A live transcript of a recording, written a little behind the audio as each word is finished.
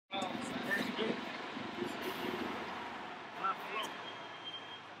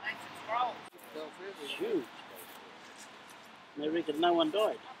They reckon no one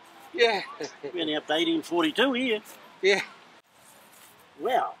died. Yeah. We're only up to 1842 here. Yeah.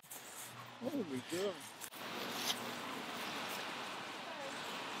 Wow. Holy God.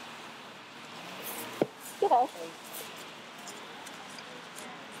 Wow.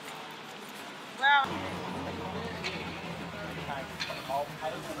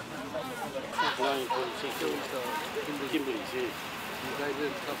 Kimberley's here. They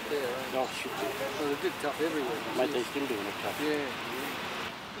did tough there, right? Oh, shit. Well, they did tough everywhere. Mate, they're still doing it tough. Yeah.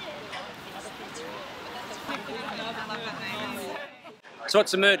 So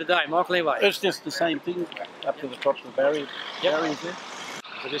what's the mood today, Michael, anyway? It's just the same thing up to the top of the barriers there.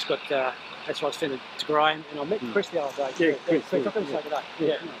 I just got, that's why I was sending to Graham, and I met Chris the other day. Yeah, Chris. So I took him to say good day.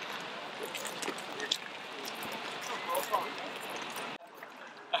 Yeah.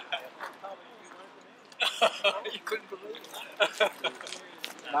 You couldn't believe it.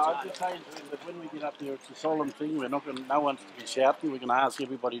 No, I'm just saying to him that when we get up there, it's a solemn thing. We're not going. No one's to be shouting. We're going to ask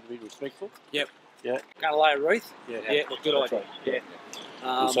everybody to be respectful. Yep. Yeah. Going to lay a wreath? Yeah. Yeah, good That's idea. right.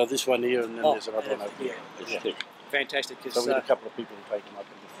 Yeah. And so this one here, and then there's another one over yeah. there. Fantastic. So we got a couple of people who take them up.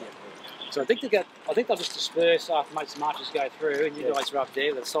 So I think they'll just disperse after most marches go through, and you guys are up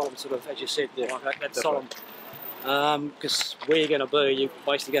there. That solemn sort of, as you said, like that's solemn. Because where you're going to be, you're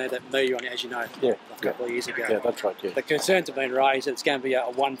basically going to have that meter on it, as you know, a couple of years ago. Yeah, that's right. Yeah. The concerns have been raised that it's going to be a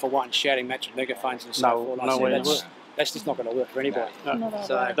one-for-one shouting match with megaphones and so forth. No way. That's just not going to work for anybody. No.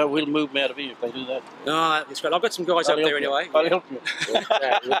 So No, we'll move them out of here if they do that. no, it's great. I've got some guys up there anyway. I'll help you.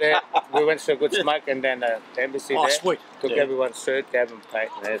 We went to a good smoke, and then the embassy Oh, there sweet. took everyone's shirt, gave them plate,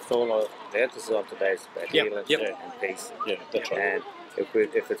 and it's all the emphasis of today is about healing and peace. Yeah, that's right. And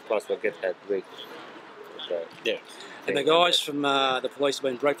if it's possible, get that week. So, Yeah. And the guys from the police have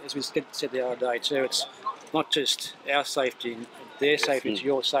been briefed, as we said the other day too. It's not just our safety and their safety, it's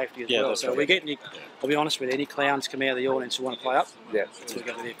your safety as well. That's So right. we get any, I'll be honest with you, any clowns come out of the audience who want to play up. yeah. That's what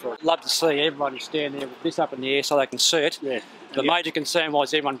we're going to do for it. Love to see everybody stand there with this up in the air so they can see it. Yeah. The major concern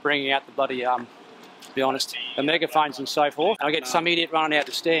was everyone bringing out the bloody, to be honest, the megaphones and so forth. And I get some idiot running out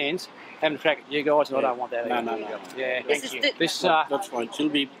the stands, having a crack at you guys, and I don't want that. No. Yeah, This is this, That's fine. It'll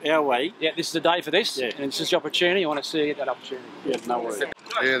be our way. yeah, this is the day for this, Yeah. and this is the opportunity. I want to see you get that opportunity. Yeah, no worries.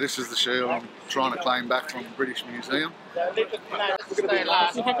 Yeah, this is the shield I'm trying to claim back from the British Museum. Not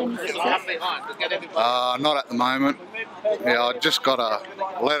at the moment. Yeah, I just got a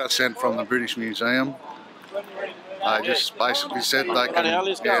letter sent from the British Museum. They just basically said they can,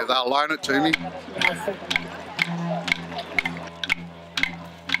 they'll loan it to me.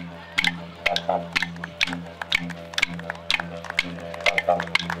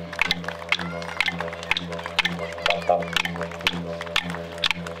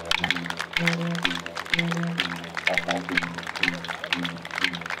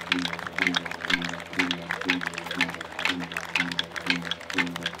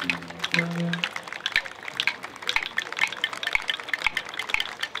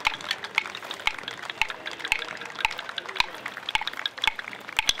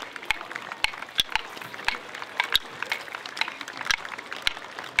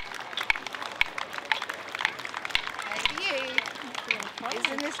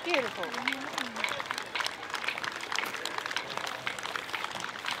 Isn't this beautiful?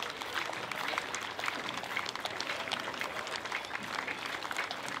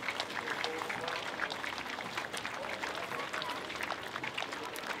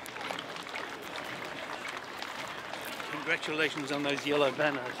 Congratulations on those yellow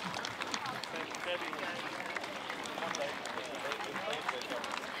banners.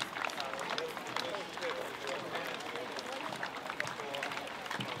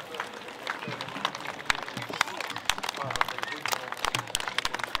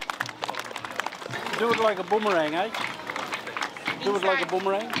 Do it like a boomerang, eh? Do it like a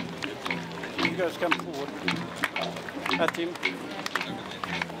boomerang. You guys come forward. That's him. You can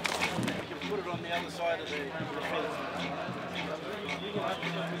put it on the other side of the fence.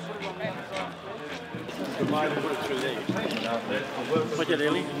 Put it through there. What's it,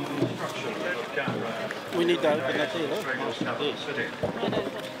 Ellie? We need to open that there, look.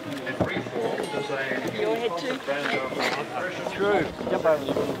 Your head too? Through. Jump over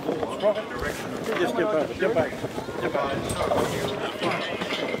there. Just jump over. Jump over. Jump over.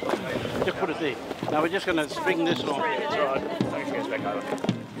 Just put it there. Now we're just going to string this on.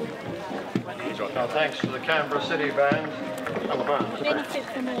 No, thanks to the Canberra City Band.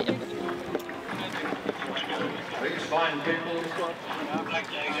 These fine people.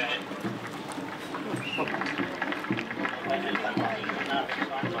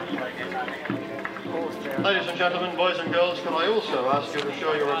 Ladies and gentlemen, boys and girls, can I also ask you to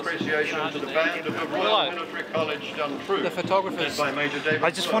show your appreciation to the band of the Royal Military College Duntrude, The photographers. led by Major David I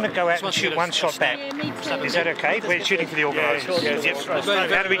just want to go out and shoot one shot back. Is that okay? We're shooting for the organisers. Yes.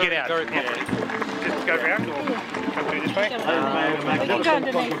 How do we get out? Just go round or come through this way?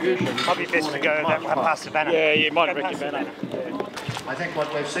 Probably best to go that way past the banner. Yeah, you might wreck your banner. I think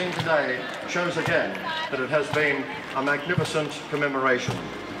what we've seen today shows again that it has been a magnificent commemoration.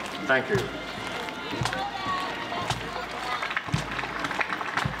 Thank you.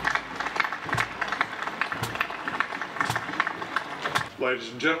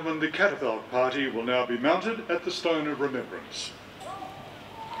 Ladies and gentlemen, the catafalque party will now be mounted at the Stone of Remembrance.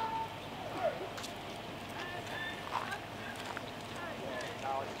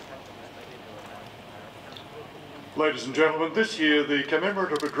 Ladies and gentlemen, this year the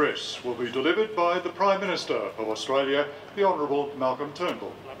commemorative address will be delivered by the Prime Minister of Australia, the Honourable Malcolm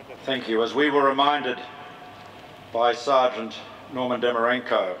Turnbull. Thank you. As we were reminded by Sergeant Norman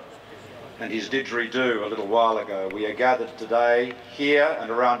Demarenko and his didgeridoo a little while ago, we are gathered today here and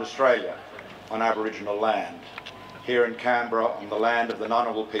around Australia on Aboriginal land, here in Canberra on the land of the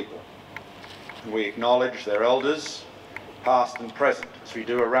Ngunnawal people. And we acknowledge their elders, past and present, as we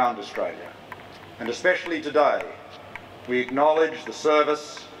do around Australia. And especially today, we acknowledge the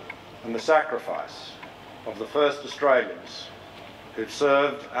service and the sacrifice of the first Australians who've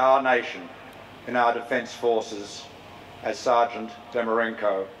served our nation in our defence forces as Sergeant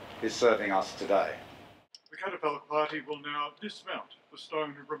Demarenko is serving us today. The catafalque party will now dismount the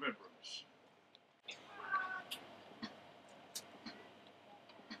Stone of Remembrance.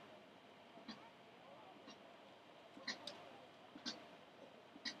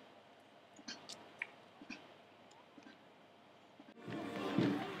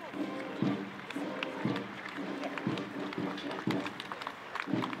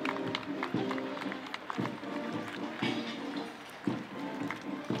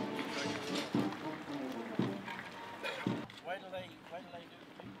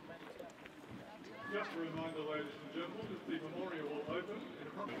 Just a reminder, ladies and gentlemen, that the memorial will open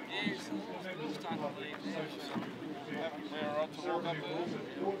in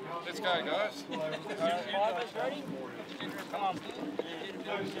Let's go, guys. Come on.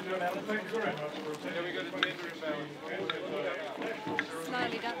 Ladies and gentlemen, thank you very much for attending. We got a tender inbound.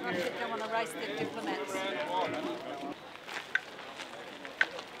 Slowly, don't rush it, don't want to race the diplomats.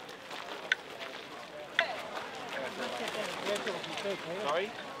 Sorry?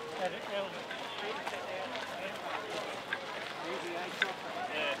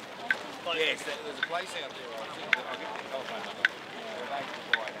 Yes, there's a place out there, I think. I'll get the telephone number.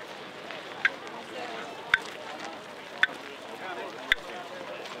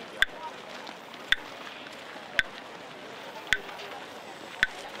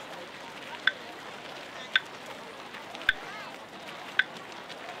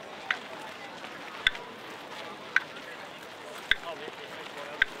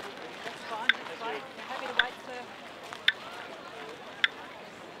 That's fine, that's fine. Happy to wait for...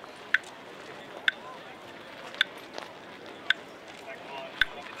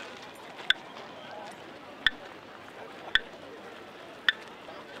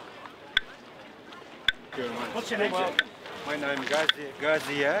 What's your name, sir? My name is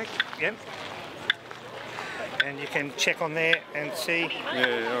Gaziak. Yep. And you can check on there and see.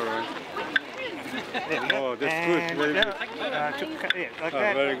 Yeah, all right. There we go. Oh, that's and good. Very good. yeah, like Oh,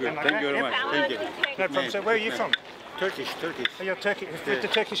 that. very good. And like Thank that. you very Yep. much. Thank you. No problem. So where are you from? Turkish. Oh, you're Turkish, with the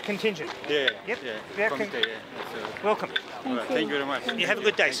Turkish contingent. Yeah. Yep. Yeah. Yeah, From can- there, yeah. Welcome. All right. Thank you very much. You have a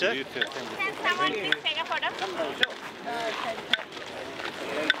good day, sir. You too. Thank you. Can someone please take a photo?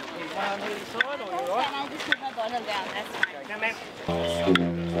 Can I just put my bottle down? That's fine. No, ma'am.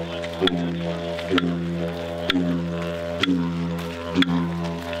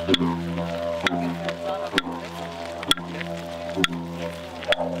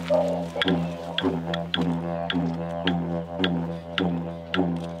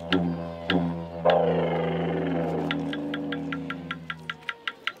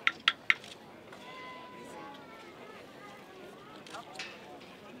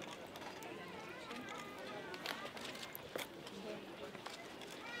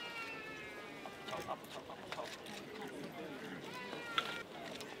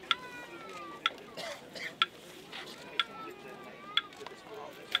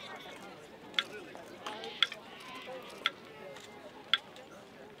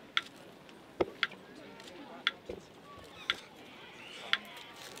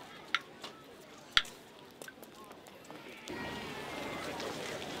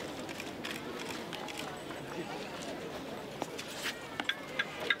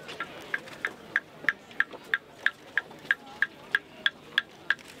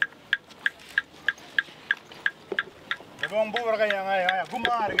 Ibong buur kaya nga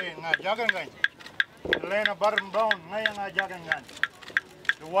gumar kaya nga jagangan. The land of butter and bone nga jagangan.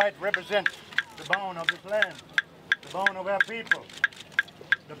 The white represents the bone of this land, the bone of our people,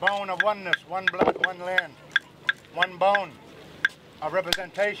 the bone of oneness, one blood, one land, one bone of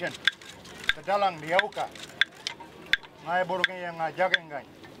representation. The dalang the oka. Nga buru kaya nga jagangan.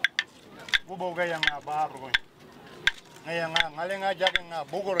 Bubo kaya nga baru. Nga ngale nga jagan nga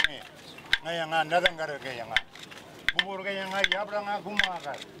bugur nga nga nadangar kaya nga. Bubur kaya nga yabra nga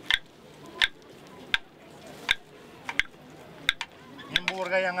gumagar.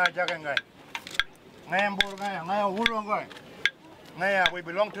 Nimbur kaya nga jagan nga. Ngayon bur kaya nga hulong nga. Ngayon we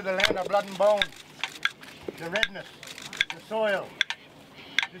belong to the land of blood and bone. The redness, the soil.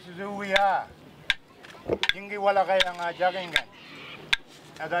 This is who we are. Jingi wala kaya nga jagan nga.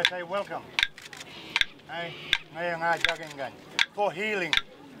 As I say, welcome. Ngayon nga jagan nga. For healing.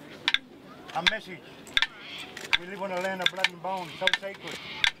 A message. We live on a land of blood and bone, so sacred.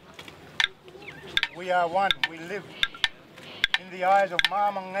 We are one. We live in the eyes of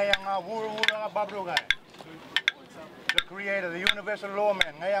Mama Ngayanga Wura Babruga, the creator, the universal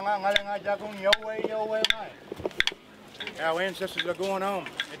lawman. Ngayanga Ngalenga Jagun Yahweh. Our ancestors are going home.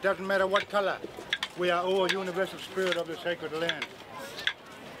 It doesn't matter what color. We are all universal spirit of the sacred land.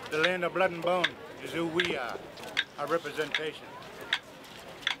 The land of blood and bone is who we are, our representation.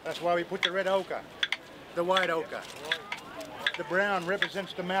 That's why we put the red ochre. The white ochre. The brown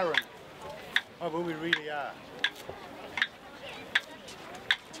represents the marron of who we really are.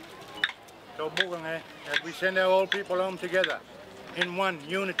 So as we send our old people home together in one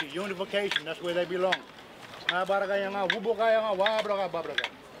unity, unification, that's where they belong. What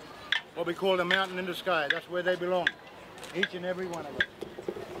we call the mountain in the sky, that's where they belong. Each and every one of us.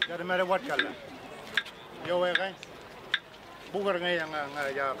 Doesn't matter what color.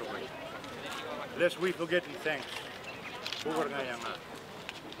 Lest we forget and thanks.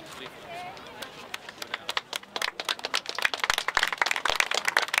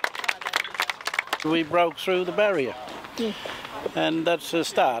 We broke through the barrier, and that's a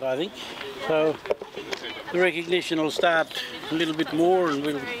start, I think. So the recognition will start a little bit more, and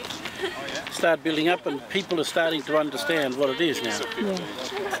we'll start building up, and people are starting to understand what it is now.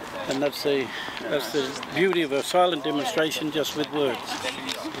 And that's the beauty of a silent demonstration, just with words.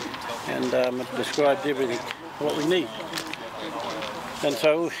 And it describes everything, what we need. And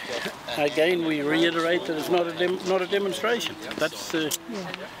so, again, we reiterate that it's not a demonstration. That's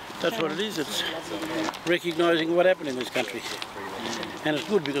what it is. It's recognising what happened in this country. And it's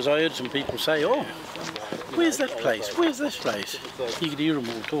good because I heard some people say, "Oh, where's that place? Where's this place?" You could hear them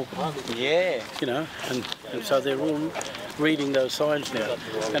all talking. Yeah. You know, and so they're all reading those signs now.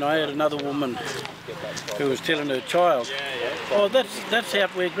 And I had another woman who was telling her child, "Oh, that's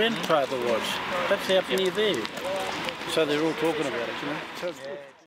out where grandfather was. That's out near there." So they're all talking about it, you know. So it's good.